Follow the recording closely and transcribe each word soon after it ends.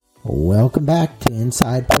Welcome back to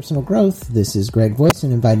Inside Personal Growth. This is Greg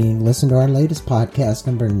Voisin inviting you to listen to our latest podcast,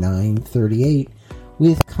 number 938,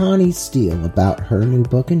 with Connie Steele about her new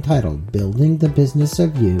book entitled Building the Business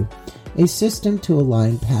of You, a system to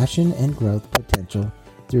align passion and growth potential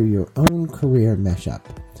through your own career mesh-up.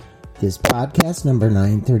 This podcast, number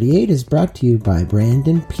 938, is brought to you by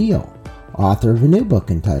Brandon Peele, author of a new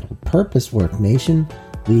book entitled Purpose Work Nation,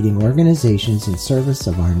 Leading Organizations in Service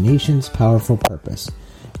of Our Nation's Powerful Purpose.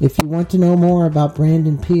 If you want to know more about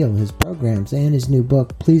Brandon Peele, his programs, and his new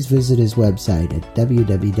book, please visit his website at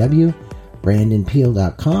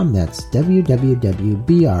www.brandonpeele.com. That's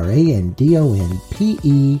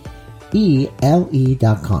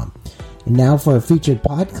www.brandonpeele.com. And now for a featured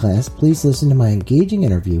podcast, please listen to my engaging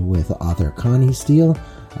interview with author Connie Steele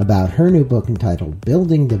about her new book entitled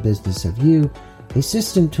Building the Business of You, a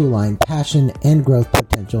system to align passion and growth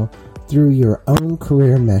potential through your own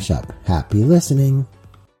career mesh-up. Happy listening.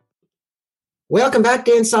 Welcome back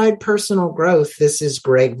to Inside Personal Growth. This is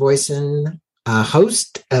Greg Voisin,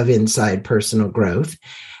 host of Inside Personal Growth.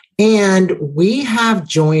 And we have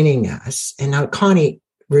joining us, and now Connie,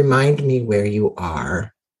 remind me where you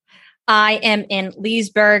are. I am in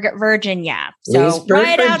Leesburg, Virginia. So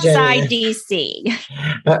right outside DC.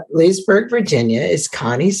 Leesburg, Virginia is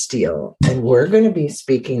Connie Steele, and we're going to be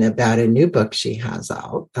speaking about a new book she has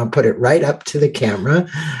out. I'll put it right up to the camera.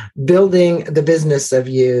 Building the Business of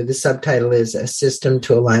You. The subtitle is A System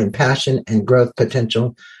to Align Passion and Growth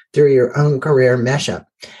Potential Through Your Own Career Mesh-Up.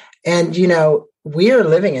 And, you know, we are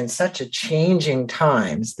living in such a changing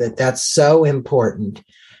times that's so important.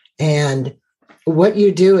 And what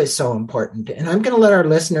you do is so important. And I'm going to let our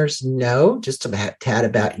listeners know just a tad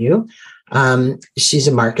about you. She's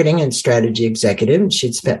a marketing and strategy executive, and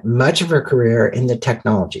she'd spent much of her career in the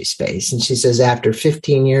technology space. And she says after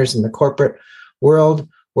 15 years in the corporate world,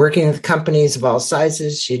 working with companies of all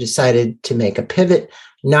sizes, she decided to make a pivot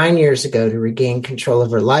 9 years ago to regain control of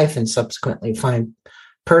her life and subsequently find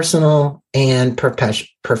personal and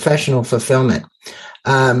professional fulfillment.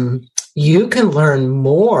 You can learn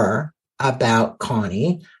more about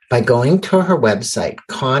Connie by going to her website,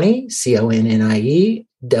 Connie,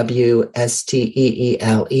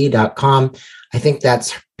 ConnieWsteele.com. I think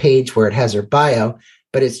that's her page where it has her bio,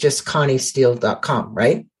 but it's just ConnieSteele.com,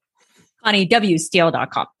 right?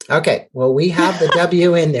 ConnieWsteele.com. Okay. Well, we have the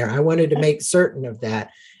W in there. I wanted to make certain of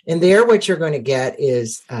that. And there, what you're going to get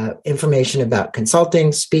is information about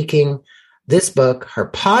consulting, speaking, this book, her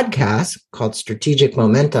podcast called Strategic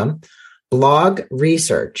Momentum, blog,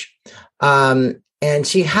 research. And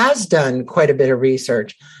she has done quite a bit of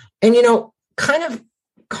research. And, you know, kind of,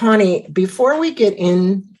 Connie, before we get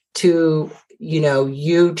into, you know,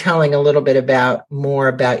 you telling a little bit more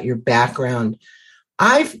about your background,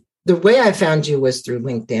 the way I found you was through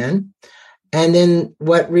LinkedIn. And then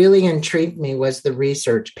what really intrigued me was the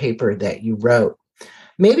research paper that you wrote.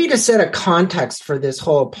 Maybe to set a context for this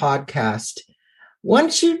whole podcast, why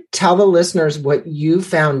don't you tell the listeners what you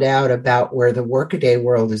found out about where the workaday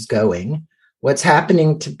world is going, what's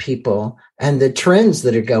happening to people, and the trends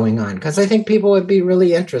that are going on? Because I think people would be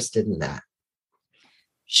really interested in that.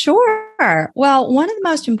 Sure. Well, one of the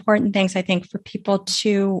most important things I think for people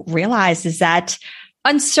to realize is that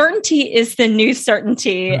uncertainty is the new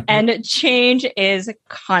certainty, and change is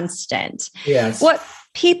constant. Yes. What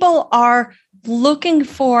people are looking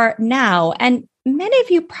for now, and many of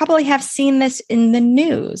you probably have seen this in the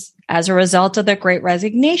news as a result of the Great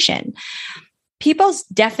Resignation. People's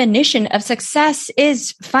definition of success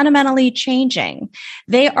is fundamentally changing.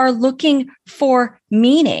 They are looking for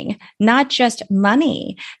meaning, not just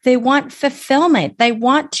money. They want fulfillment. They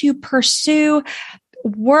want to pursue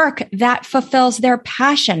work that fulfills their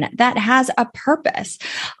passion, that has a purpose.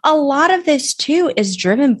 A lot of this too is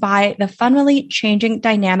driven by the fundamentally changing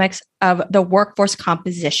dynamics of the workforce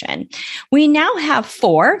composition. We now have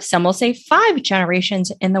 4, some will say 5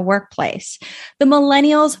 generations in the workplace. The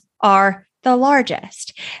millennials are the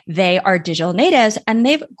largest. They are digital natives and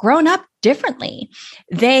they've grown up differently.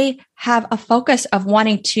 They have a focus of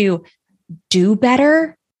wanting to do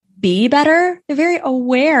better, be better. They're very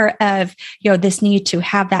aware of, this need to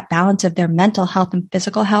have that balance of their mental health and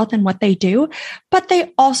physical health in what they do, but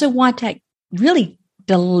they also want to really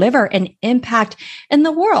deliver an impact in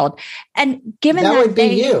the world. And given that would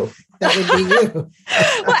be you. That would be you.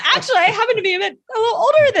 Well, actually, I happen to be a little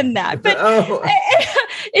older than that, but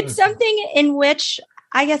it's something in which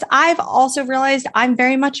I guess I've also realized I'm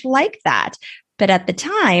very much like that. But at the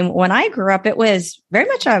time when I grew up, it was very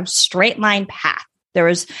much a straight line path. There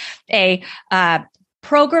was a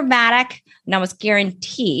programmatic and almost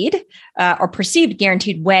guaranteed or perceived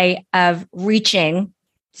guaranteed way of reaching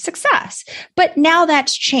success. But now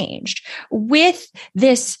that's changed with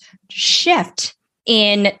this shift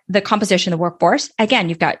in the composition of the workforce. Again,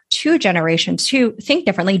 you've got two generations who think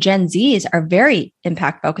differently. Gen Zs are very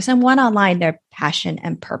impact focused and want to align their passion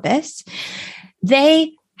and purpose.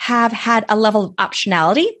 They have had a level of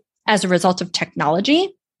optionality as a result of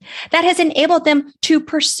technology that has enabled them to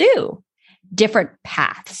pursue different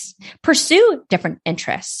paths, pursue different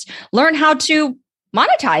interests, learn how to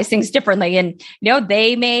monetize things differently. And,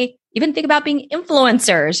 they may even think about being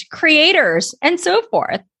influencers, creators, and so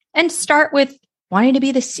forth, and start with wanting to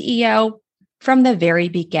be the CEO from the very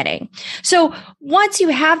beginning. So once you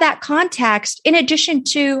have that context, in addition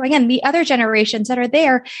to, again, the other generations that are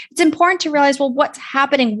there, it's important to realize, well, what's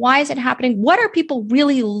happening? Why is it happening? What are people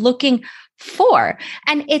really looking for?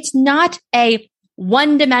 And it's not a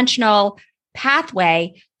one-dimensional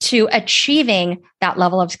pathway to achieving that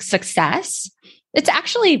level of success. It's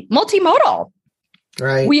actually multimodal.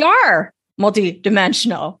 Right. We are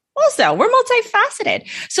multidimensional. Also, we're multifaceted.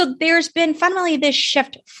 So there's been fundamentally this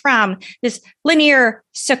shift from this linear,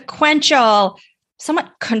 sequential,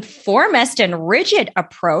 somewhat conformist and rigid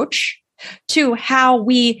approach to how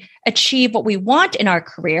we achieve what we want in our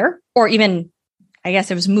career, or even, I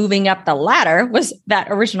guess it was moving up the ladder was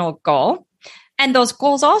that original goal. And those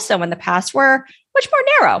goals also in the past were much more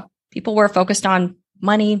narrow. People were focused on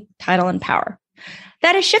money, title, and power.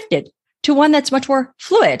 That has shifted to one that's much more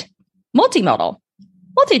fluid, multimodal,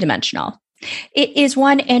 multidimensional. It is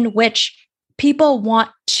one in which people want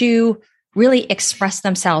to really express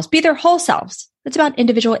themselves, be their whole selves. It's about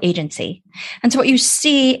individual agency. And so what you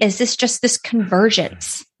see is this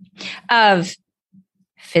convergence of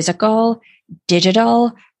physical,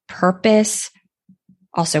 digital, purpose,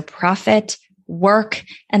 also profit, work,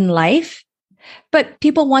 and life. But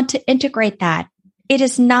people want to integrate that. It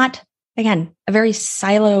is not, again, a very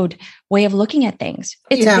siloed way of looking at things.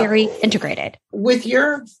 It's very integrated. With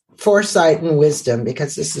your foresight and wisdom,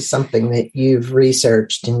 because this is something that you've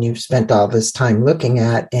researched and you've spent all this time looking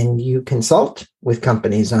at, and you consult with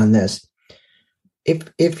companies on this.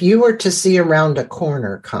 If you were to see around a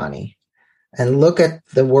corner, Connie, and look at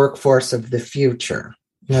the workforce of the future,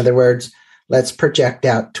 in other words, let's project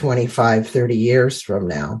out 25, 30 years from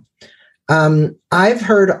now. I've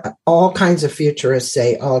heard all kinds of futurists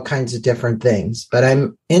say all kinds of different things, but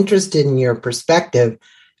I'm interested in your perspective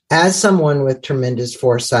as someone with tremendous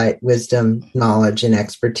foresight, wisdom, knowledge, and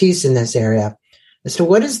expertise in this area as to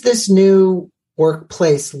what does this new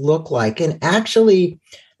workplace look like? And actually,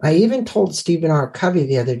 I even told Stephen R. Covey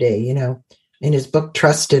the other day, in his book,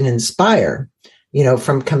 Trust and Inspire,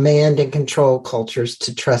 from command and control cultures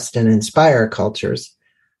to trust and inspire cultures.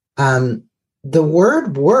 The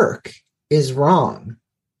word work is wrong.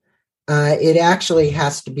 It actually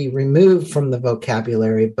has to be removed from the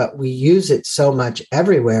vocabulary, but we use it so much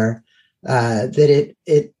everywhere that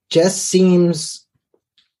it just seems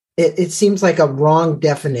it seems like a wrong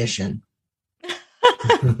definition.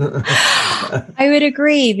 I would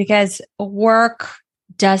agree, because work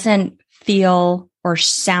doesn't feel or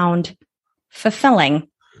sound fulfilling.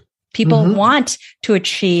 People want to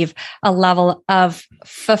achieve a level of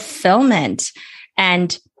fulfillment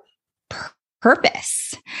and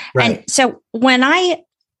purpose. Right. And so when I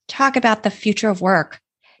talk about the future of work,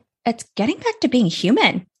 it's getting back to being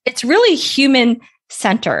human. It's really human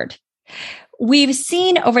centered. We've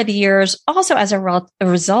seen over the years, also as a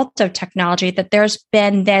result of technology, that there's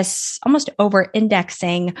been this almost over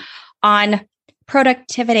indexing on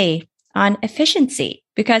productivity, on efficiency,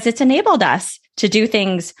 because it's enabled us to do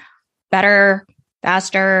things better,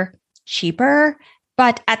 faster, cheaper,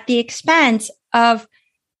 but at the expense of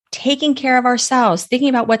taking care of ourselves, thinking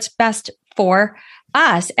about what's best for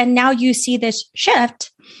us. And now you see this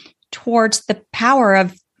shift towards the power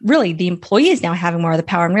of really the employees now having more of the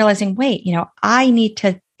power and realizing, wait, I need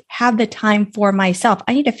to have the time for myself.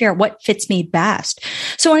 I need to figure out what fits me best.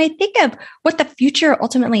 So when I think of what the future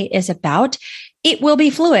ultimately is about, it will be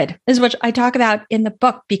fluid, is what I talk about in the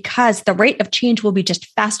book, because the rate of change will be just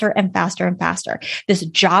faster and faster and faster. This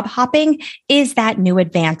job hopping is that new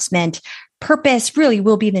advancement. Purpose really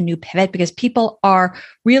will be the new pivot, because people are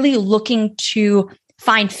really looking to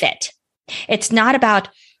find fit. It's not about,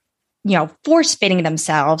 force fitting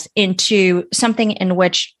themselves into something in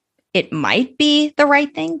which it might be the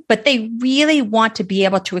right thing, but they really want to be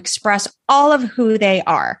able to express all of who they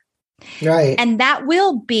are. Right. And that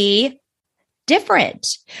will be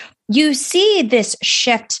different. You see this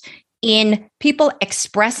shift in people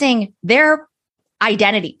expressing their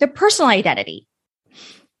identity, their personal identity,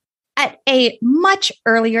 at a much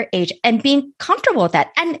earlier age and being comfortable with that.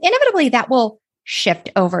 And inevitably that will shift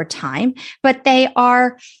over time, but they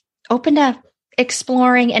are open to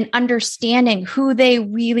exploring and understanding who they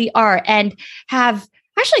really are and have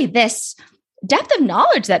actually this depth of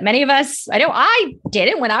knowledge that many of us, I know I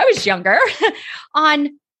didn't when I was younger,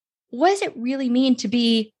 on what does it really mean to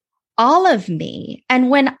be all of me? And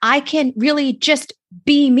when I can really just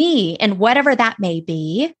be me and whatever that may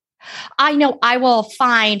be, I know I will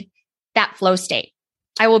find that flow state.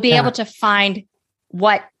 I will be able to find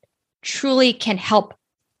what truly can help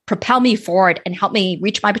propel me forward and help me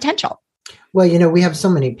reach my potential. Well, we have so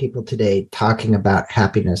many people today talking about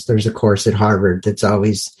happiness. There's a course at Harvard that's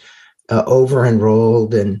always over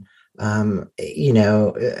enrolled, and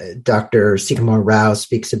Dr. Sycamore Rao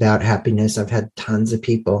speaks about happiness. I've had tons of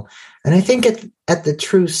people, and I think at the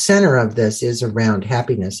true center of this is around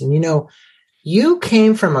happiness. And you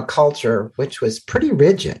came from a culture which was pretty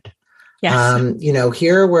rigid. Yes.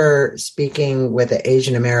 Here we're speaking with an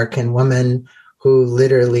Asian American woman who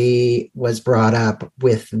literally was brought up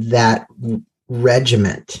with that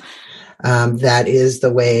regiment. That is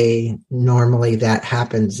the way normally that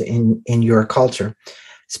happens in your culture.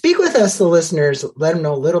 Speak with us, the listeners. Let them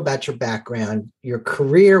know a little about your background, your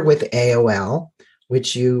career with AOL,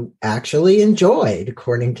 which you actually enjoyed,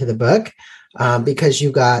 according to the book, because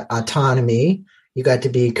you got autonomy, you got to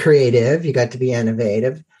be creative, you got to be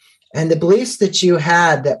innovative, and the beliefs that you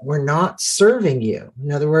had that were not serving you.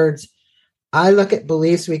 In other words, I look at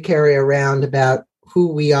beliefs we carry around about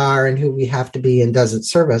who we are and who we have to be and doesn't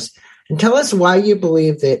serve us. And tell us why you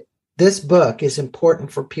believe that this book is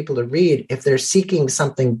important for people to read if they're seeking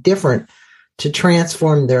something different to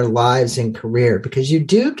transform their lives and career, because you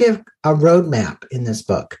do give a roadmap in this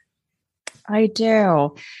book. I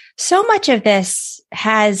do. So much of this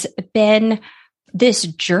has been this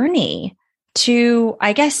journey to,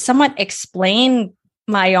 I guess, somewhat explain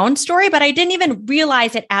my own story, but I didn't even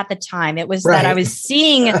realize it at the time. It was that I was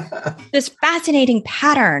seeing this fascinating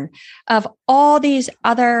pattern of all these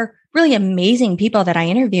other really amazing people that I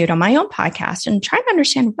interviewed on my own podcast and trying to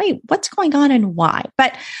understand, wait, what's going on and why?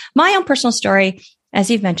 But my own personal story, as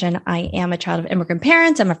you've mentioned, I am a child of immigrant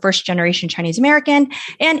parents. I'm a first generation Chinese American.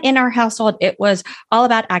 And in our household, it was all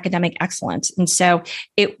about academic excellence. And so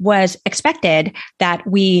it was expected that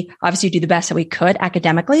we obviously do the best that we could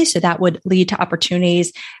academically. So that would lead to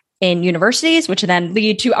opportunities in universities, which would then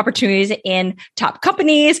lead to opportunities in top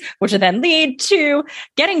companies, which would then lead to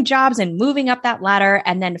getting jobs and moving up that ladder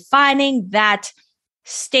and then finding that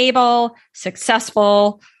stable,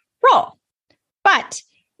 successful role. But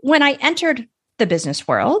when I entered the business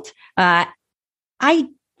world, I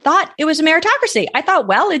thought it was a meritocracy. I thought,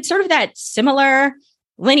 well, it's sort of that similar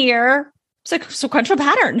linear sequential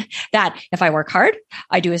pattern that if I work hard,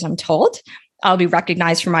 I do as I'm told, I'll be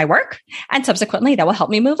recognized for my work, and subsequently that will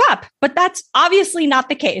help me move up. But that's obviously not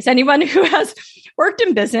the case. Anyone who has worked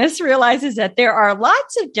in business realizes that there are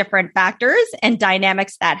lots of different factors and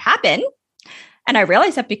dynamics that happen. And I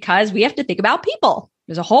realize that because we have to think about people.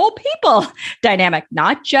 There's a whole people dynamic,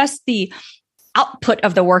 not just the output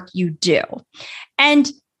of the work you do. And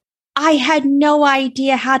I had no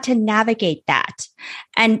idea how to navigate that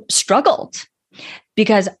and struggled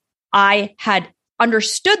because I had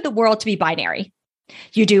understood the world to be binary.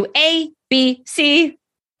 You do A, B, C,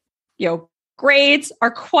 grades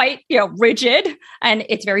are quite, rigid and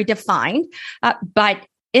it's very defined. But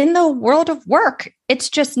in the world of work, it's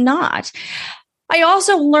just not. I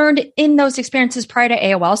also learned in those experiences prior to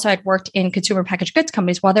AOL, so I'd worked in consumer packaged goods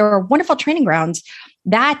companies, while there were wonderful training grounds,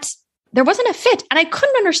 that there wasn't a fit and I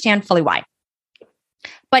couldn't understand fully why.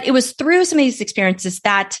 But it was through some of these experiences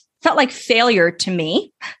that felt like failure to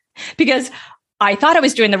me because I thought I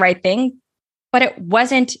was doing the right thing, but it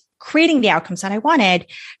wasn't creating the outcomes that I wanted,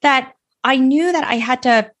 that I knew that I had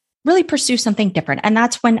to really pursue something different. And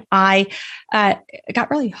that's when I got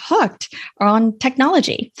really hooked on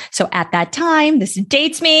technology. So at that time, this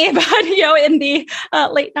dates me, but, in the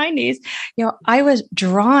late 90s, I was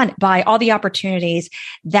drawn by all the opportunities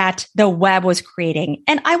that the web was creating.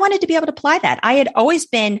 And I wanted to be able to apply that. I had always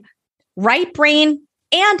been right brain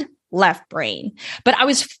and left brain, but I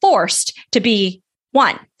was forced to be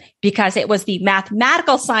one because it was the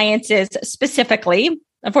mathematical sciences specifically,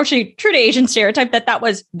 unfortunately, true to Asian stereotype, that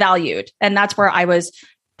was valued. And that's where I was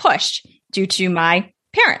pushed due to my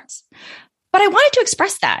parents. But I wanted to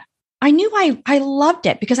express that. I knew I loved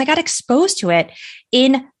it because I got exposed to it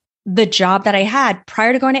in the job that I had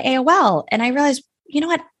prior to going to AOL. And I realized, you know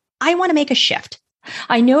what? I want to make a shift.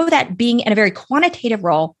 I know that being in a very quantitative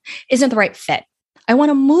role isn't the right fit. I want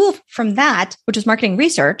to move from that, which was marketing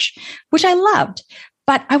research, which I loved,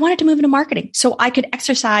 but I wanted to move into marketing so I could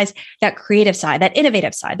exercise that creative side, that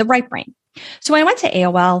innovative side, the right brain. So when I went to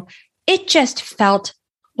AOL, it just felt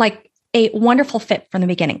like a wonderful fit from the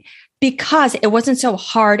beginning. because it wasn't so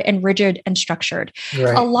hard and rigid and structured.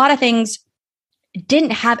 Right. A lot of things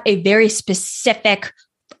didn't have a very specific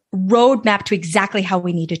roadmap to exactly how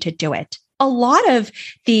we needed to do it. A lot of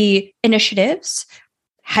the initiatives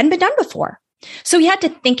hadn't been done before. So you had to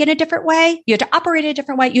think in a different way. You had to operate in a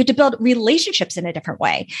different way. You had to build relationships in a different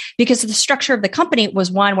way because the structure of the company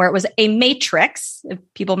was one where it was a matrix.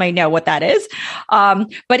 People may know what that is,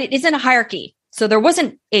 but it isn't a hierarchy. So there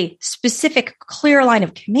wasn't a specific clear line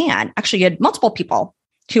of command. Actually, you had multiple people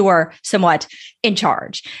who were somewhat in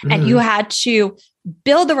charge, and you had to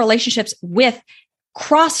build the relationships with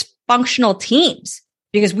cross-functional teams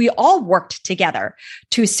because we all worked together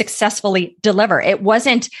to successfully deliver. It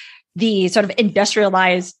wasn't the sort of industrial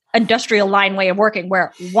line way of working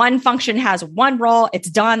where one function has one role, it's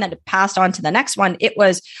done, then it passed on to the next one. It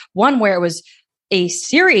was one where it was a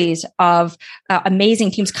series of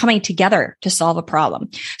amazing teams coming together to solve a problem.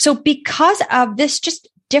 So because of this just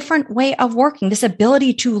different way of working, this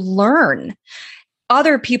ability to learn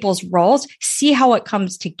other people's roles, see how it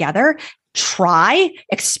comes together, try,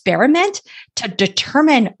 experiment to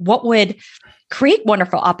determine what would create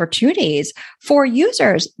wonderful opportunities for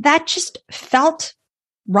users, that just felt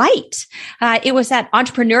right. It was that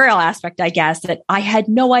entrepreneurial aspect, I guess, that I had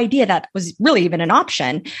no idea that was really even an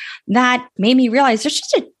option that made me realize there's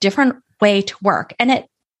just a different way to work. And it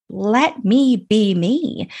let me be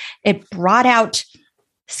me. It brought out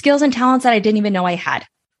skills and talents that I didn't even know I had.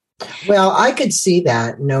 Well, I could see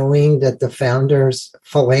that knowing that the founder's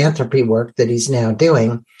philanthropy work that he's now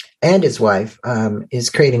doing and his wife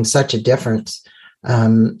is creating such a difference. I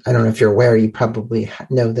don't know if you're aware, you probably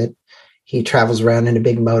know that he travels around in a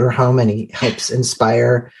big motorhome and he helps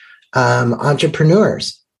inspire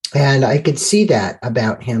entrepreneurs. And I could see that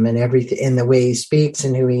about him and everything in the way he speaks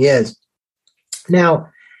and who he is. Now,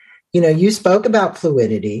 you spoke about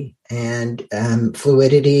fluidity, and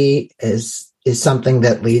fluidity is something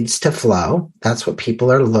that leads to flow. That's what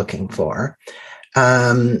people are looking for.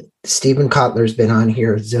 Stephen Kotler's been on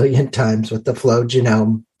here a zillion times with the Flow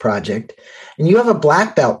Genome Project. And you have a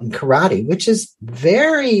black belt in karate, which is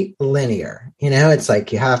very linear. It's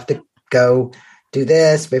like you have to go do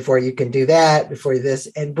this before you can do that, before this.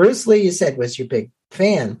 And Bruce Lee, you said, was your big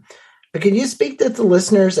fan. But can you speak to the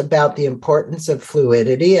listeners about the importance of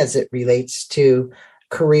fluidity as it relates to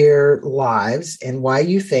career lives and why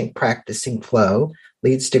you think practicing flow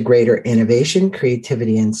leads to greater innovation,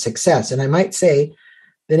 creativity, and success? And I might say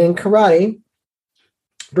that in karate,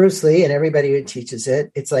 Bruce Lee and everybody who teaches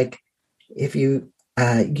it, it's like if you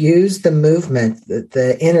use the movement,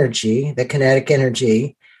 the energy, the kinetic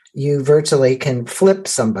energy, you virtually can flip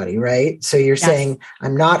somebody, right? So you're saying,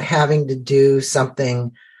 I'm not having to do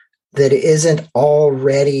something that isn't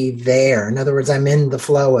already there. In other words, I'm in the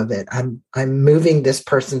flow of it. I'm moving this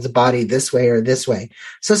person's body this way or this way.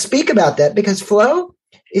 So speak about that, because flow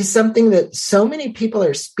is something that so many people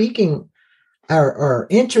are speaking are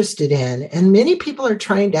interested in, and many people are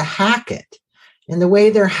trying to hack it. And the way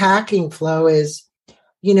they're hacking flow is,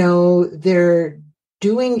 they're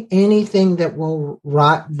doing anything that will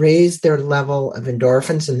raise their level of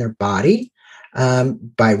endorphins in their body.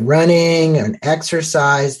 By running and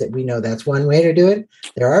exercise, that we know that's one way to do it.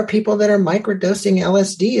 There are people that are microdosing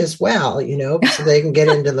LSD as well, so they can get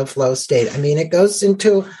into the flow state. I mean, it goes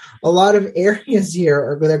into a lot of areas here,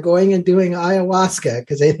 or they're going and doing ayahuasca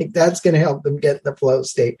because they think that's going to help them get in the flow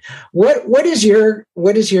state. What is your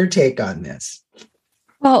take on this?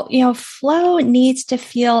 Well, flow needs to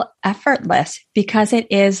feel effortless because it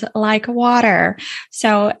is like water.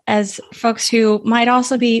 So as folks who might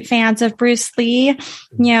also be fans of Bruce Lee,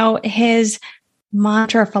 his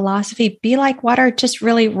mantra philosophy, be like water, just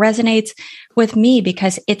really resonates with me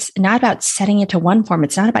because it's not about setting it to one form.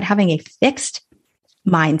 It's not about having a fixed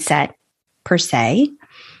mindset per se.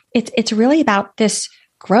 It's really about this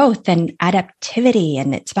growth and adaptivity,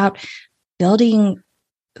 and it's about building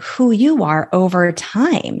who you are over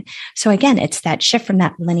time. So again, it's that shift from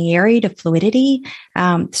that linearity to fluidity,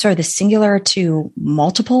 sort of the singular to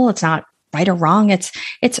multiple. It's not right or wrong. It's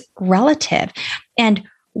relative. And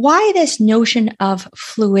why this notion of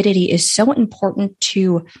fluidity is so important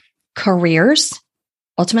to careers,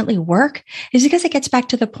 ultimately work, is because it gets back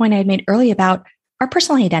to the point I had made earlier about our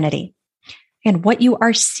personal identity. And what you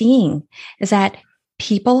are seeing is that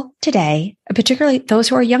people today, particularly those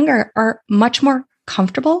who are younger, are much more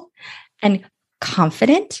comfortable and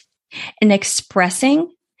confident in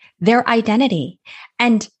expressing their identity.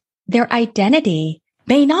 And their identity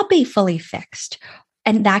may not be fully fixed.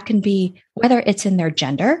 And that can be whether it's in their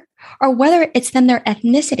gender or whether it's in their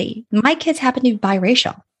ethnicity. My kids happen to be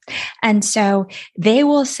biracial. And so they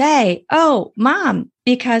will say, oh, Mom,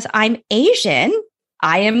 because I'm Asian,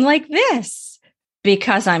 I am like this.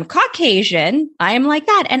 Because I'm Caucasian, I am like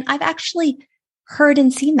that. And I've actually heard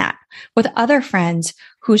and seen that with other friends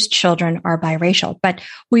whose children are biracial. But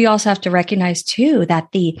we also have to recognize too that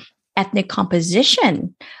the ethnic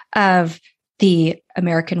composition of the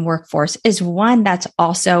American workforce is one that's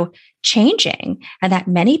also changing, and that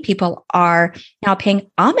many people are now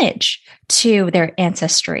paying homage to their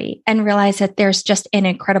ancestry and realize that there's just an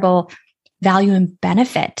incredible value and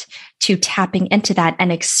benefit to tapping into that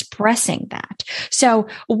and expressing that. So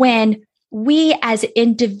when we as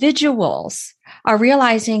individuals are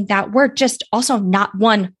realizing that we're just also not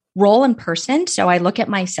one role in person. So I look at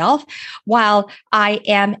myself, while I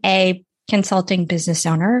am a consulting business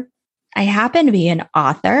owner, I happen to be an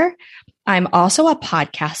author. I'm also a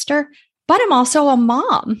podcaster, but I'm also a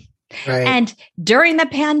mom. Right. And during the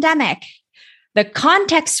pandemic, the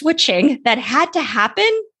context switching that had to happen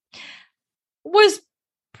was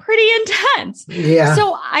pretty intense. Yeah.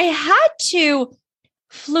 So I had to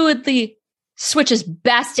fluidly switch as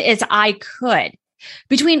best as I could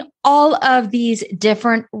between all of these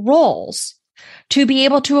different roles to be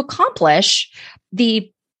able to accomplish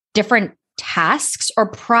the different tasks or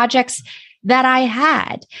projects that I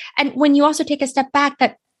had. And when you also take a step back,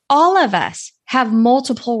 that all of us have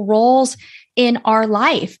multiple roles in our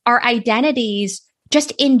life, our identities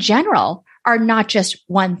just in general are not just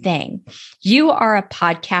one thing. You are a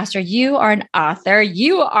podcaster, you are an author,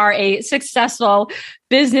 you are a successful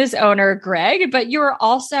business owner, Greg, but you're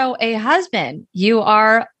also a husband, you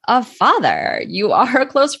are a father, you are a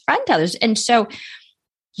close friend to others. And so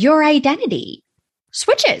your identity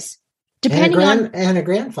switches depending on a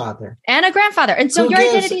grandfather. And a grandfather. And so your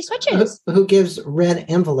identity switches. Who gives red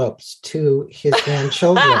envelopes to his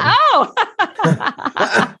grandchildren. Oh!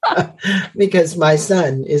 Because my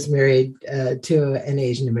son is married to an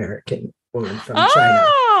Asian American woman from China.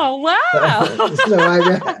 Oh, wow. So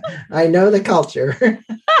I know the culture.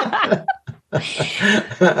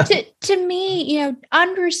 To me,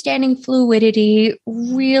 understanding fluidity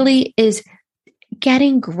really is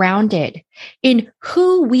getting grounded in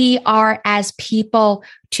who we are as people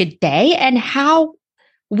today and how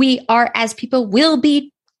we are as people will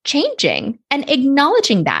be changing, and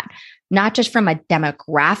acknowledging that, not just from a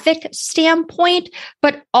demographic standpoint,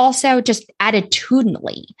 but also just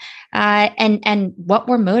attitudinally, and what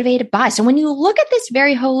we're motivated by. So when you look at this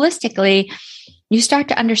very holistically, you start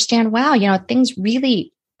to understand, wow, things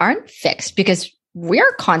really aren't fixed because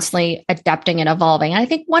we're constantly adapting and evolving. And I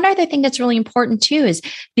think one other thing that's really important too is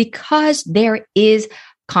because there is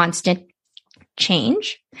constant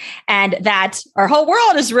change, and that our whole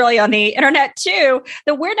world is really on the internet too,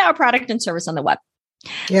 that we're now a product and service on the web.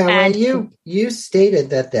 Yeah, well, you stated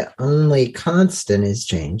that the only constant is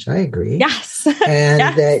change. I agree. Yes. And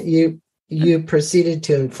yes. that you proceeded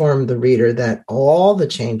to inform the reader that all the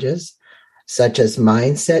changes, such as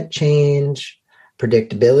mindset change,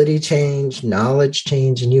 predictability change, knowledge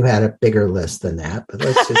change, and you had a bigger list than that, but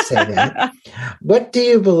let's just say that. What do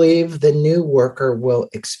you believe the new worker will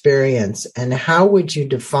experience, and how would you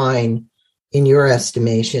define, in your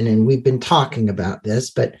estimation, and we've been talking about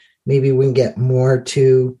this, but maybe we can get more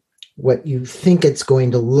to what you think it's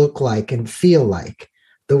going to look like and feel like,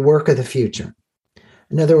 the work of the future?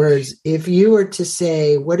 In other words, if you were to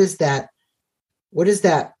say, what does that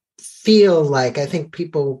feel like? I think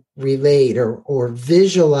people relate or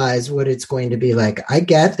visualize what it's going to be like. I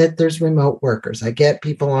get that there's remote workers. I get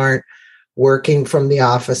people aren't working from the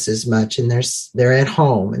office as much, and they're at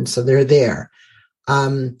home, and so they're there.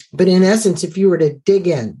 But in essence, if you were to dig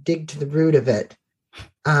to the root of it,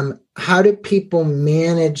 how do people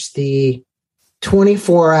manage the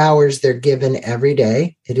 24 hours they're given every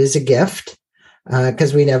day? It is a gift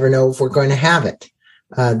because we never know if we're going to have it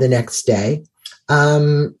the next day.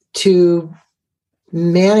 To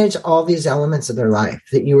manage all these elements of their life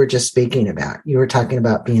that you were just speaking about. You were talking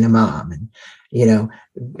about being a mom, and you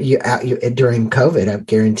during COVID, I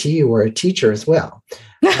guarantee you were a teacher as well.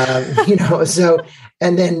 So,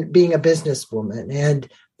 and then being a businesswoman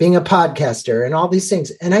and being a podcaster and all these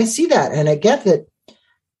things. And I see that, and I get that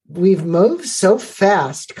we've moved so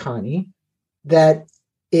fast, Connie, that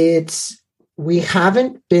we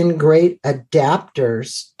haven't been great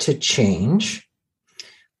adapters to change.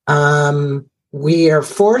 We are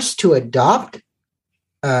forced to adopt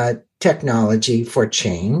technology for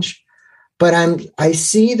change, but I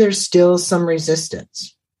see there's still some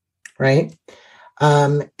resistance, right?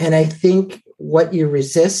 And I think what you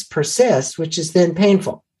resist persists, which is then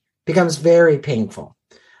painful, becomes very painful.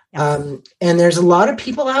 And there's a lot of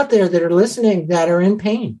people out there that are listening that are in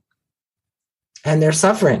pain, and they're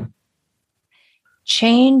suffering.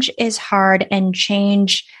 Change is hard, and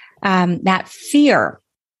change that fear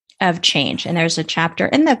of change. And there's a chapter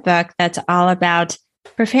in the book that's all about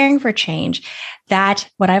preparing for change. That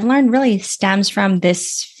what I've learned really stems from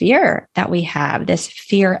this fear that we have, this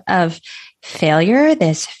fear of failure,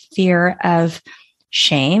 this fear of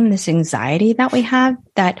shame, this anxiety that we have,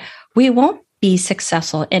 that we won't be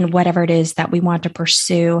successful in whatever it is that we want to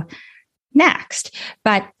pursue next.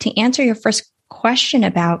 But to answer your first question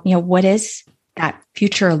about, what does that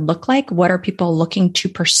future look like? What are people looking to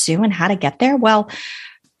pursue and how to get there? Well,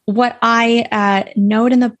 what I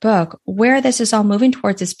note in the book, where this is all moving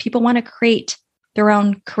towards, is people want to create their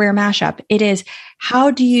own career mashup. It is,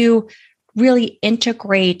 how do you really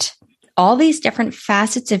integrate all these different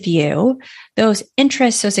facets of you, those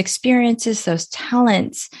interests, those experiences, those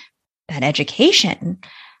talents, that education,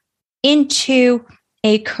 into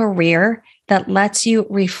a career that lets you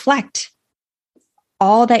reflect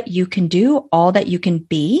all that you can do, all that you can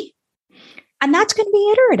be. And that's going to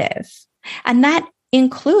be iterative. And that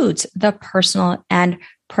includes the personal and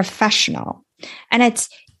professional. And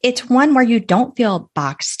it's one where you don't feel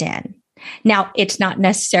boxed in. Now, it's not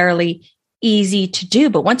necessarily easy to do,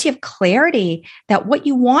 but once you have clarity that what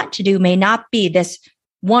you want to do may not be this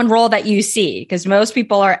one role that you see, because most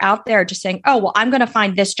people are out there just saying, oh, well, I'm going to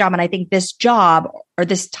find this job, and I think this job or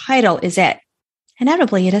this title is it.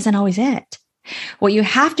 Inevitably, it isn't always it. What you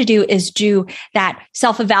have to do is do that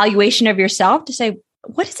self-evaluation of yourself to say,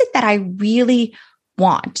 what is it that I really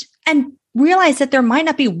want? And realize that there might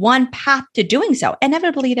not be one path to doing so.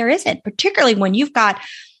 Inevitably, there isn't, particularly when you've got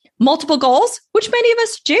multiple goals, which many of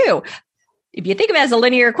us do. If you think of it as a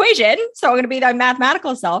linear equation, so I'm going to be that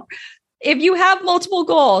mathematical self. If you have multiple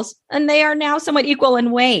goals and they are now somewhat equal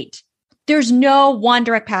in weight, there's no one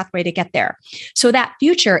direct pathway to get there. So that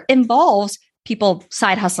future involves people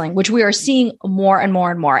side hustling, which we are seeing more and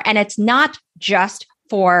more and more. And it's not just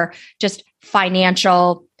for just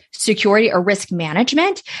financial security or risk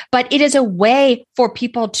management, but it is a way for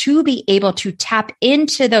people to be able to tap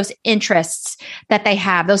into those interests that they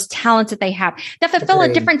have, those talents that they have, that fulfill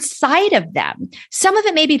a different side of them. Some of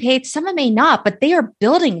it may be paid, some of it may not, but they are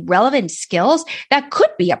building relevant skills that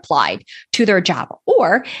could be applied to their job,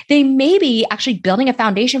 or they may be actually building a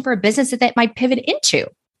foundation for a business that they might pivot into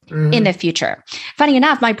in the future. Funny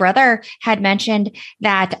enough, my brother had mentioned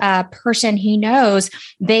that a person he knows,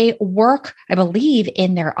 they work, I believe,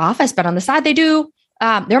 in their office, but on the side they do,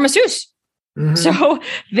 they're a masseuse. So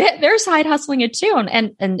they're side hustling it too.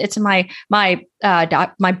 And it's my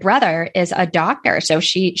brother is a doctor. So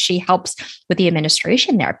she helps with the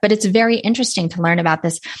administration there, but it's very interesting to learn about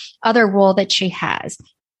this other role that she has.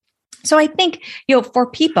 So I think,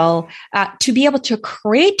 for people to be able to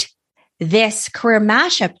create this career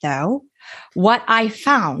mashup, though, what I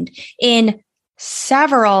found in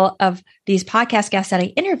several of these podcast guests that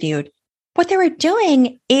I interviewed, what they were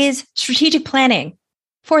doing is strategic planning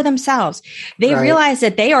for themselves. They realized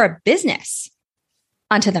that they are a business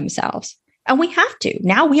unto themselves. And we have to.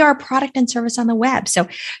 Now we are a product and service on the web. So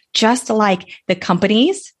just like the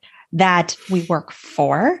companies that we work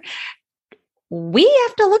for, we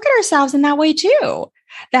have to look at ourselves in that way too.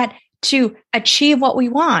 That to achieve what we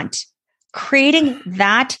want, creating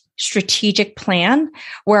that strategic plan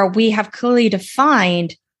where we have clearly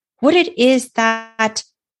defined what it is that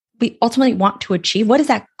we ultimately want to achieve. What is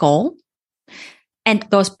that goal? And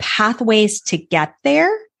those pathways to get there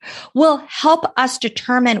will help us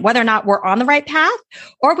determine whether or not we're on the right path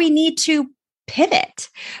or we need to pivot.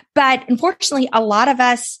 But unfortunately, a lot of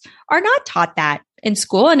us are not taught that in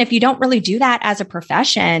school. And if you don't really do that as a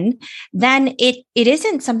profession, then it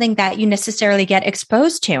isn't something that you necessarily get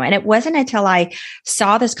exposed to. And it wasn't until I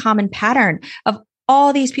saw this common pattern of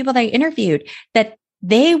all these people that I interviewed that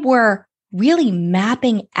they were really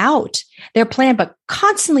mapping out their plan, but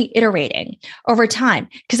constantly iterating over time.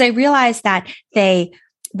 Because I realized that they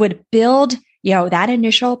would build, that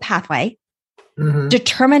initial pathway,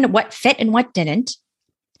 determine what fit and what didn't,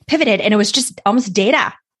 pivoted. And it was just almost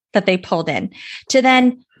data that they pulled in to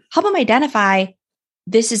then help them identify,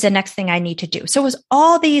 this is the next thing I need to do. So it was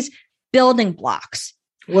all these building blocks.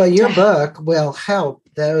 Well, your book will help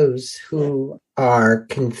those who are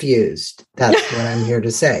confused. That's what I'm here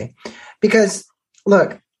to say. Because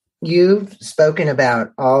look, you've spoken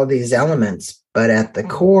about all these elements, but at the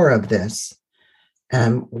core of this,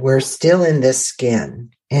 we're still in this skin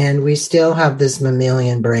and we still have this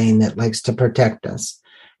mammalian brain that likes to protect us.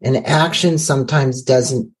 And action sometimes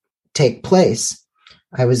doesn't take place.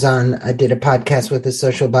 I did a podcast with a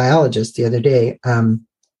social biologist the other day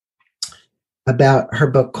about her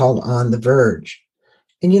book called On the Verge.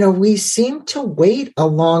 And, we seem to wait a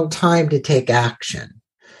long time to take action.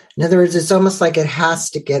 In other words, it's almost like it has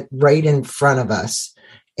to get right in front of us.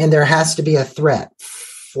 and there has to be a threat,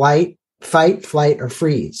 fight, flight, or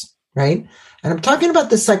freeze, right? And I'm talking about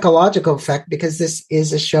the psychological effect because this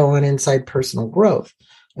is a show on inside personal growth.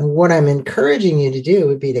 And what I'm encouraging you to do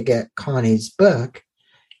would be to get Connie's book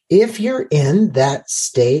if you're in that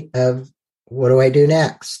state of, what do I do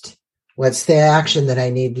next? What's the action that I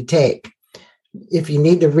need to take? If you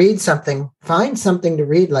need to read something, find something to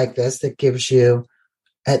read like this that gives you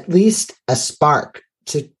at least a spark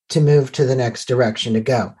to move to the next direction to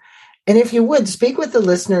go. And if you would, speak with the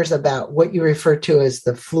listeners about what you refer to as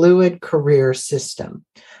the fluid career system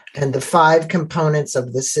and the 5 components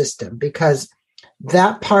of the system, because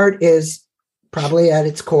that part is probably at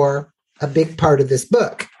its core a big part of this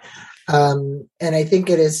book. And I think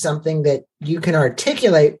it is something that you can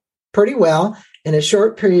articulate pretty well in a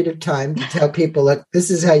short period of time to tell people, look,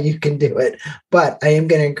 this is how you can do it. But I am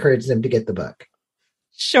going to encourage them to get the book.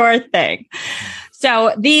 Sure thing.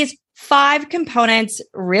 So these 5 components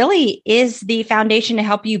really is the foundation to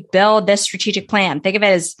help you build this strategic plan. Think of it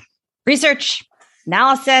as research,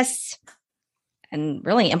 analysis, and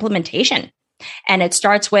really implementation. And it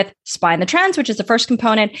starts with spying the trends, which is the first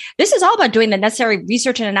component. This is all about doing the necessary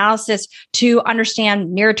research and analysis to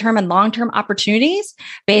understand near-term and long-term opportunities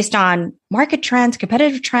based on market trends,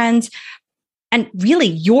 competitive trends, and really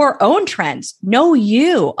your own trends. Know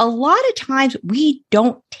you. A lot of times we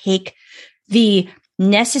don't take the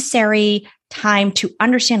necessary time to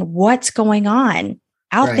understand what's going on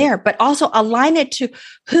out there, but also align it to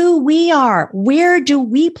who we are. Where do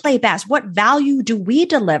we play best? What value do we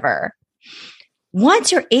deliver?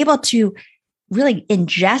 Once you're able to really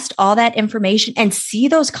ingest all that information and see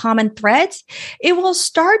those common threads, it will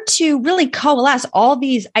start to really coalesce all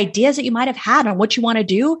these ideas that you might have had on what you want to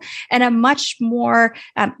do in a much more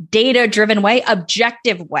data-driven way,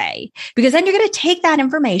 objective way, because then you're going to take that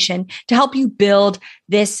information to help you build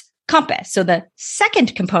this compass. So the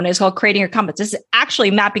second component is called creating your compass. This is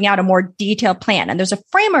actually mapping out a more detailed plan. And there's a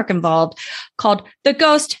framework involved called the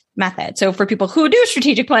GHOST method. So for people who do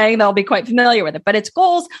strategic planning, they'll be quite familiar with it, but it's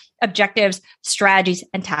goals, objectives, strategies,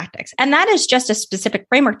 and tactics. And that is just a specific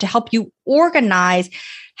framework to help you organize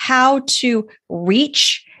how to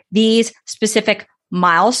reach these specific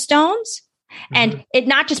milestones. And it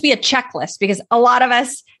not just be a checklist, because a lot of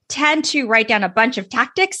us tend to write down a bunch of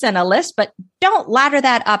tactics and a list, but don't ladder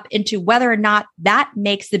that up into whether or not that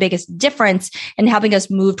makes the biggest difference in helping us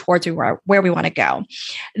move towards where we want to go.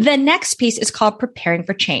 The next piece is called preparing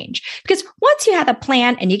for change, because once you have a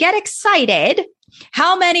plan and you get excited,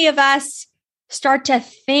 how many of us start to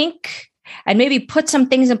think and maybe put some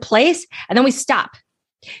things in place and then we stop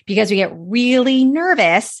because we get really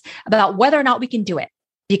nervous about whether or not we can do it,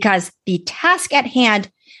 because the task at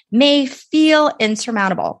hand may feel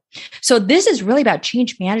insurmountable. So this is really about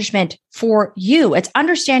change management for you. It's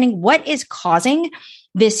understanding what is causing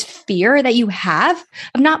this fear that you have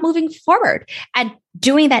of not moving forward and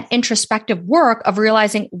doing that introspective work of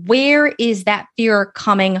realizing where is that fear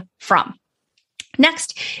coming from.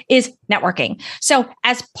 Next is networking. So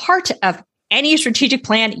as part of any strategic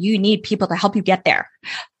plan, you need people to help you get there.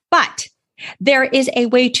 But there is a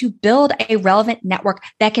way to build a relevant network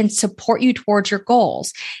that can support you towards your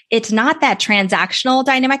goals. It's not that transactional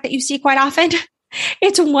dynamic that you see quite often.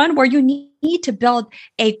 It's one where you need to build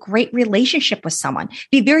a great relationship with someone,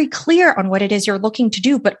 be very clear on what it is you're looking to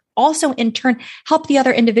do, but also in turn, help the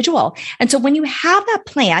other individual. And so when you have that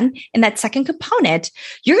plan in that second component,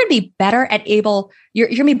 you're going to be better able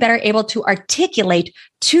to articulate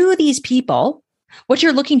to these people what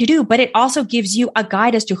you're looking to do, but it also gives you a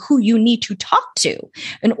guide as to who you need to talk to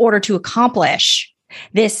in order to accomplish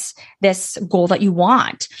this goal that you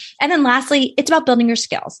want. And then lastly, it's about building your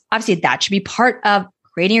skills. Obviously, that should be part of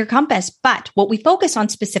creating your compass. But what we focus on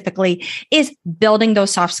specifically is building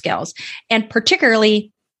those soft skills, and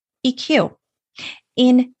particularly EQ.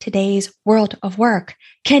 In today's world of work,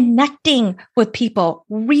 connecting with people,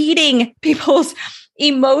 reading people's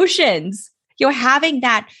emotions, having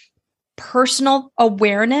that personal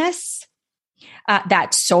awareness,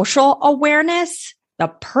 that social awareness, the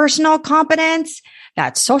personal competence,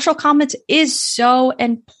 that social competence is so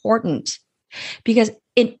important, because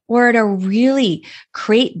in order to really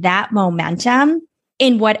create that momentum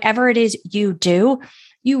in whatever it is you do,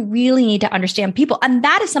 you really need to understand people. And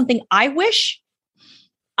that is something I wish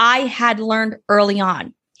I had learned early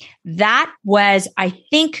on. That was, I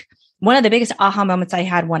think, one of the biggest aha moments I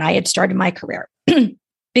had when I had started my career,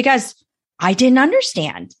 because I didn't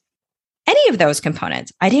understand any of those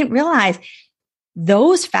components. I didn't realize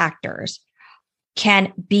those factors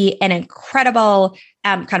can be an incredible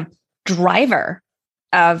kind of driver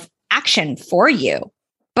of action for you.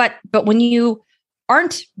 But when you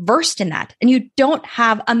aren't versed in that and you don't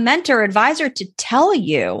have a mentor or advisor to tell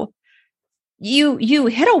you, you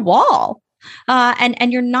hit a wall,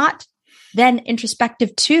 and you're not then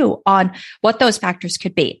introspective too on what those factors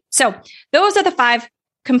could be. So those are the 5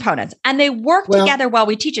 components, and they work together while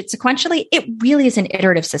we teach it sequentially. It really is an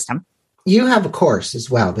iterative system. You have a course as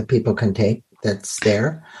well that people can take that's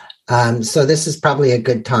there. So this is probably a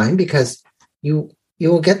good time because you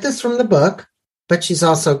will get this from the book, but she's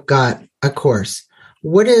also got a course.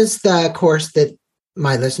 What is the course that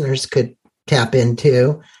my listeners could tap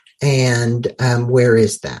into, and where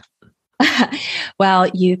is that? Well,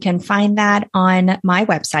 you can find that on my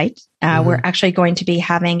website. We're actually going to be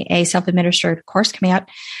having a self-administered course coming out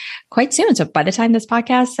quite soon. So by the time this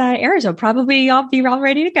podcast airs, I'll probably all be all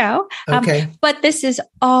ready to go. Okay. But this is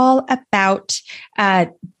all about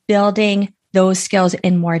building those skills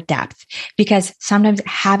in more depth, because sometimes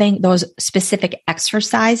having those specific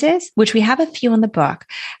exercises, which we have a few in the book,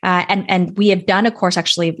 and we have done a course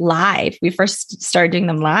actually live. We first started doing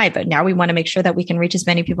them live, but now we want to make sure that we can reach as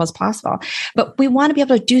many people as possible. But we want to be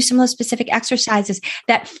able to do some of those specific exercises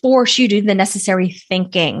that force you to do the necessary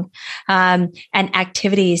thinking, and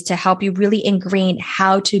activities to help you really ingrain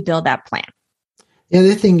how to build that plan. The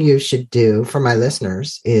other thing you should do for my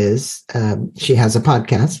listeners is she has a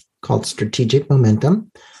podcast called Strategic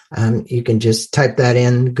Momentum. You can just type that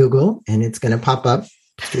in Google and it's going to pop up,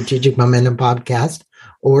 Strategic Momentum Podcast,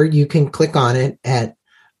 or you can click on it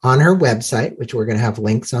on her website, which we're going to have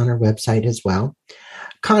links on her website as well.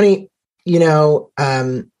 Connie, you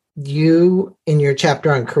in your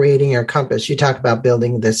chapter on creating your compass, you talk about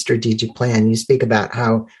building the strategic plan. You speak about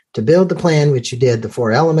how to build the plan, which you did, the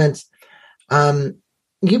 4 elements.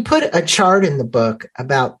 You put a chart in the book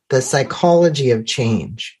about the psychology of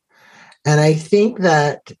change. And I think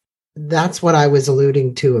that's what I was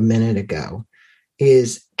alluding to a minute ago,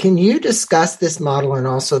 is can you discuss this model and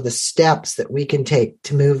also the steps that we can take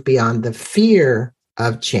to move beyond the fear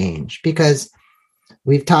of change? Because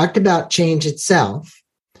we've talked about change itself.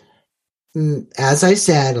 As I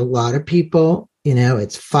said, a lot of people,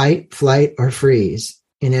 it's fight, flight, or freeze.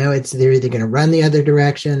 They're either going to run the other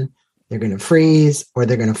direction, they're going to freeze, or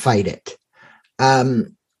they're going to fight it.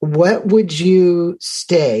 What would you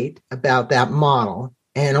state about that model,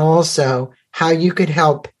 and also how you could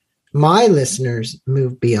help my listeners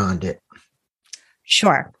move beyond it?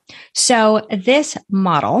 Sure. So this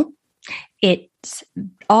model, it's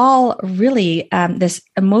all really this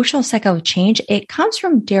emotional cycle of change. It comes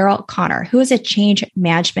from Daryl Conner, who is a change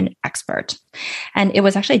management expert. And it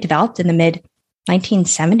was actually developed in the mid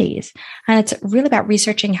 1970s. And it's really about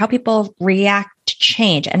researching how people react to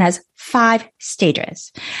change, and has 5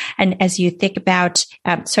 stages. And as you think about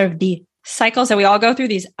sort of the cycles that we all go through,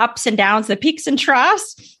 these ups and downs, the peaks and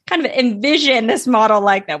troughs, kind of envision this model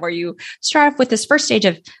like that, where you start off with this first stage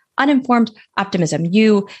of uninformed optimism.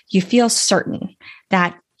 You feel certain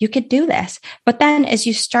that you could do this. But then as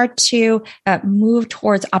you start to move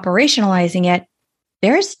towards operationalizing it,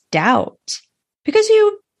 there's doubt, because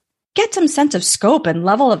you get some sense of scope and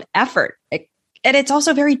level of effort. And it's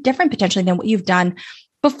also very different potentially than what you've done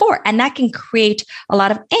before. And that can create a lot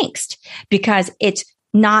of angst, because it's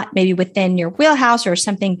not maybe within your wheelhouse or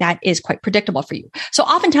something that is quite predictable for you. So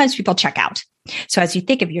oftentimes people check out. So as you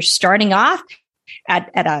think of, you're starting off at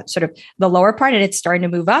a sort of the lower part and it's starting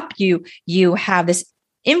to move up, you have this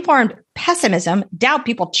informed pessimism, doubt,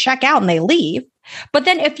 people check out and they leave. But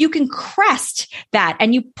then if you can crest that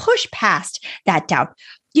and you push past that doubt,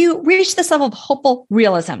 you reach this level of hopeful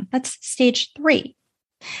realism. That's stage 3.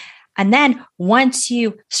 And then once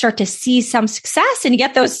you start to see some success and you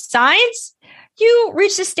get those signs, you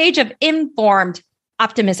reach the stage of informed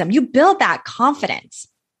optimism. You build that confidence.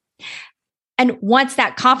 And once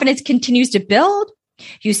that confidence continues to build,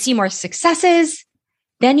 you see more successes,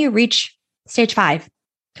 then you reach stage 5,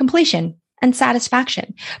 completion and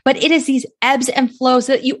satisfaction. But it is these ebbs and flows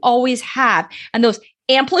that you always have, and those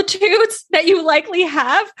amplitudes that you likely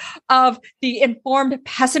have of the informed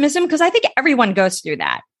pessimism, because I think everyone goes through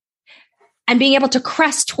that. And being able to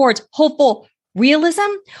crest towards hopeful realism,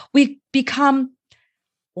 we become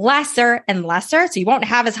lesser and lesser. So you won't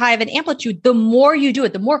have as high of an amplitude. The more you do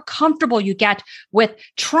it, the more comfortable you get with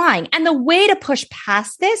trying. And the way to push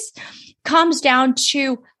past this comes down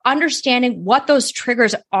to understanding what those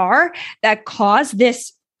triggers are that cause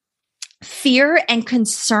this fear and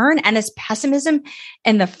concern and this pessimism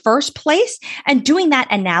in the first place, and doing that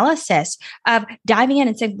analysis of diving in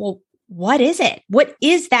and saying, well, what is it? What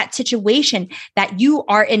is that situation that you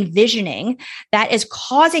are envisioning that is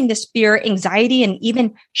causing this fear, anxiety, and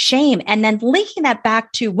even shame? And then linking that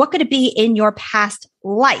back to what could it be in your past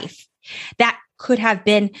life that could have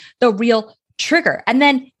been the real trigger. And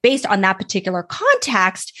then based on that particular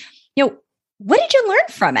context, what did you learn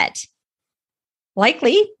from it?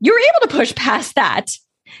 Likely you were able to push past that.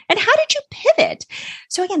 And how did you pivot?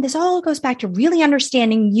 So again, this all goes back to really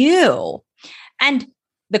understanding you. And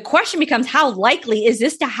the question becomes, how likely is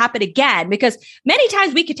this to happen again? Because many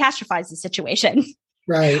times we catastrophize the situation.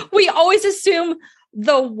 Right. We always assume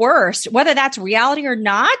the worst, whether that's reality or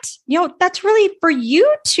not. That's really for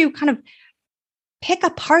you to kind of pick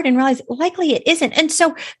apart and realize likely it isn't. And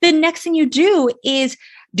so the next thing you do is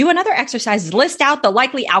do another exercise, list out the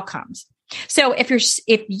likely outcomes. So if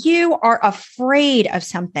you are afraid of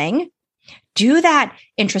something, do that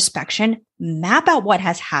introspection, map out what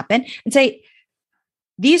has happened and say,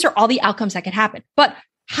 these are all the outcomes that can happen. But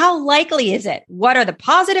how likely is it? What are the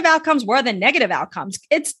positive outcomes? What are the negative outcomes?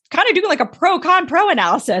 It's kind of doing like a pro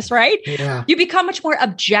analysis, right? Yeah. You become much more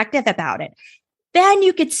objective about it. Then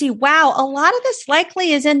you could see, wow, a lot of this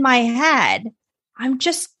likely is in my head. I'm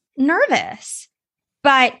just nervous.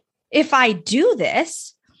 But if I do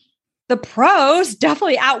this, the pros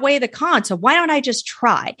definitely outweigh the cons. So why don't I just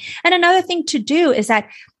try? And another thing to do is that,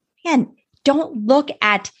 again, don't look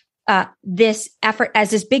at this effort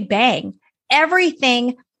as this big bang.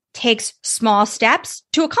 Everything takes small steps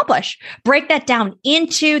to accomplish. Break that down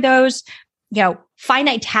into those,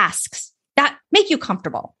 finite tasks that make you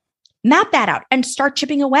comfortable. Map that out and start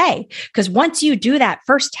chipping away. Because once you do that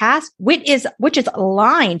first task, which is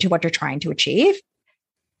aligned to what you're trying to achieve,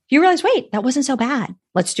 you realize, wait, that wasn't so bad.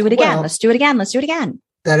 Let's do it again. Well, let's do it again. Let's do it again.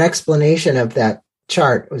 That explanation of that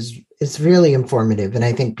chart is really informative. And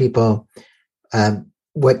I think people,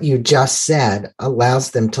 what you just said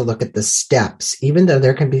allows them to look at the steps, even though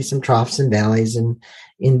there can be some troughs and valleys and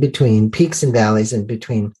in between, peaks and valleys in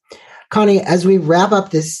between. Connie, as we wrap up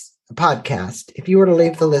this podcast, if you were to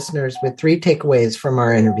leave the listeners with 3 takeaways from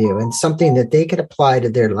our interview and something that they could apply to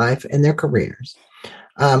their life and their careers,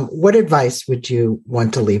 what advice would you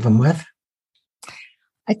want to leave them with?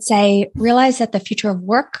 I'd say realize that the future of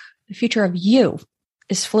work, the future of you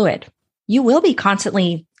is fluid. You will be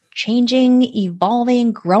constantly changing,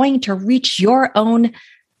 evolving, growing to reach your own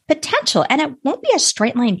potential. And it won't be a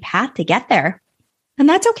straight line path to get there. And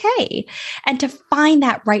that's okay. And to find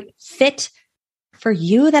that right fit for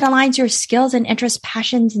you that aligns your skills and interests,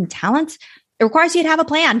 passions, and talents, it requires you to have a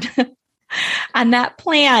plan. And that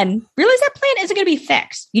plan, realize that plan isn't going to be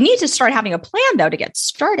fixed. You need to start having a plan, though, to get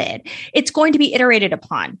started. It's going to be iterated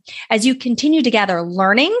upon as you continue to gather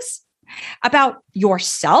learnings about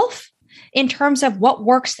yourself in terms of what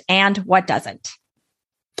works and what doesn't.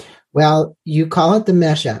 Well, you call it the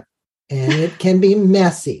mesh up, and it can be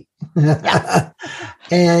messy.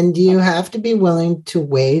 And you have to be willing to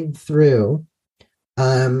wade through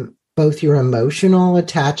both your emotional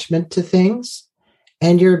attachment to things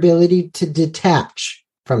and your ability to detach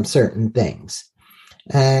from certain things.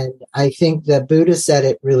 And I think the Buddha said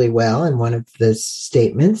it really well in one of the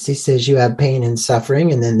statements. He says, you have pain and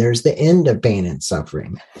suffering, and then there's the end of pain and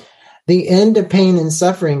suffering. The end of pain and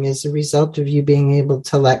suffering is the result of you being able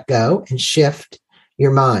to let go and shift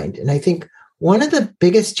your mind. And I think one of the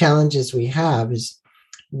biggest challenges we have is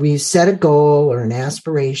we set a goal or an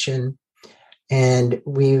aspiration, and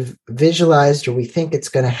we've visualized or we think it's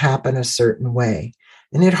going to happen a certain way.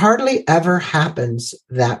 And it hardly ever happens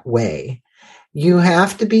that way. You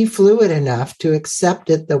have to be fluid enough to accept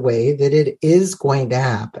it the way that it is going to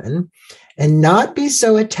happen and not be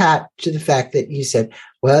so attached to the fact that you said,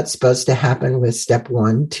 well, it's supposed to happen with step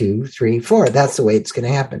 1, 2, 3, 4. That's the way it's going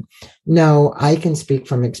to happen. No, I can speak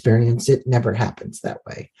from experience. It never happens that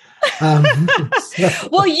way.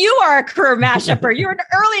 Well, you are a career mashupper. You're an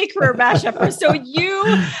early career mashupper. So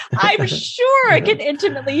I'm sure, can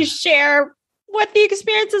intimately share what the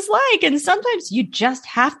experience is like. And sometimes you just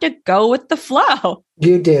have to go with the flow.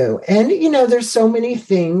 You do. And, there's so many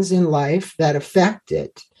things in life that affect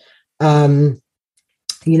it. And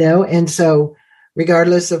so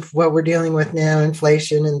regardless of what we're dealing with now,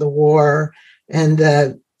 inflation and the war and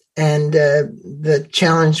the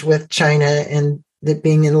challenge with China and that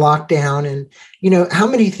being in lockdown and, how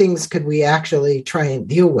many things could we actually try and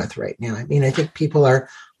deal with right now? I mean, I think people are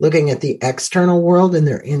looking at the external world and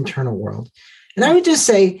their internal world. And I would just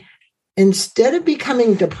say, instead of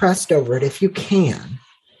becoming depressed over it, if you can,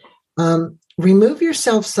 remove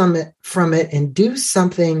yourself from it and do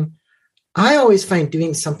something. I always find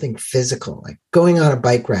doing something physical, like going on a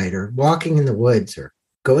bike ride or walking in the woods or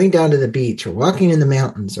going down to the beach or walking in the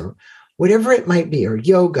mountains or whatever it might be, or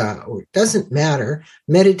yoga, or it doesn't matter,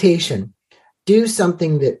 meditation. Do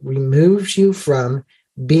something that removes you from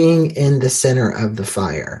being in the center of the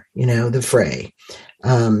fire, the fray.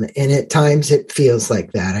 And at times it feels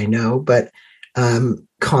like that, I know, but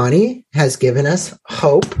Connie has given us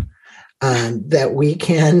hope that we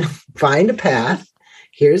can find a path.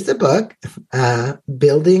 Here's the book,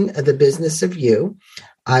 Building the Business of You.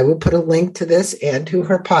 I will put a link to this and to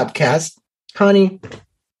her podcast. Connie,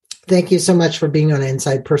 thank you so much for being on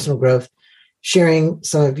Inside Personal Growth, sharing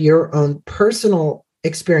some of your own personal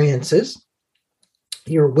experiences,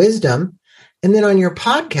 your wisdom. And then on your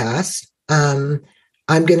podcast, I'm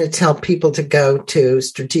going to tell people to go to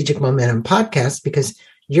Strategic Momentum Podcast because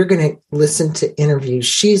you're going to listen to interviews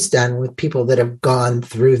she's done with people that have gone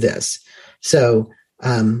through this. So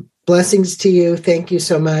blessings to you. Thank you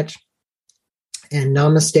so much. And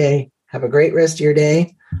namaste. Have a great rest of your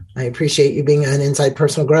day. I appreciate you being on Inside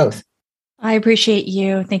Personal Growth. I appreciate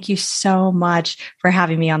you. Thank you so much for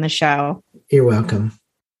having me on the show. You're welcome.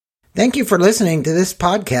 Thank you for listening to this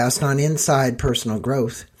podcast on Inside Personal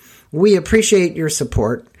Growth. We appreciate your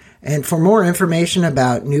support. And for more information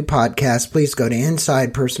about new podcasts, please go to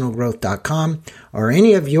InsidePersonalGrowth.com or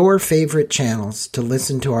any of your favorite channels to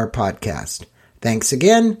listen to our podcast. Thanks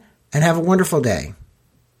again, and have a wonderful day.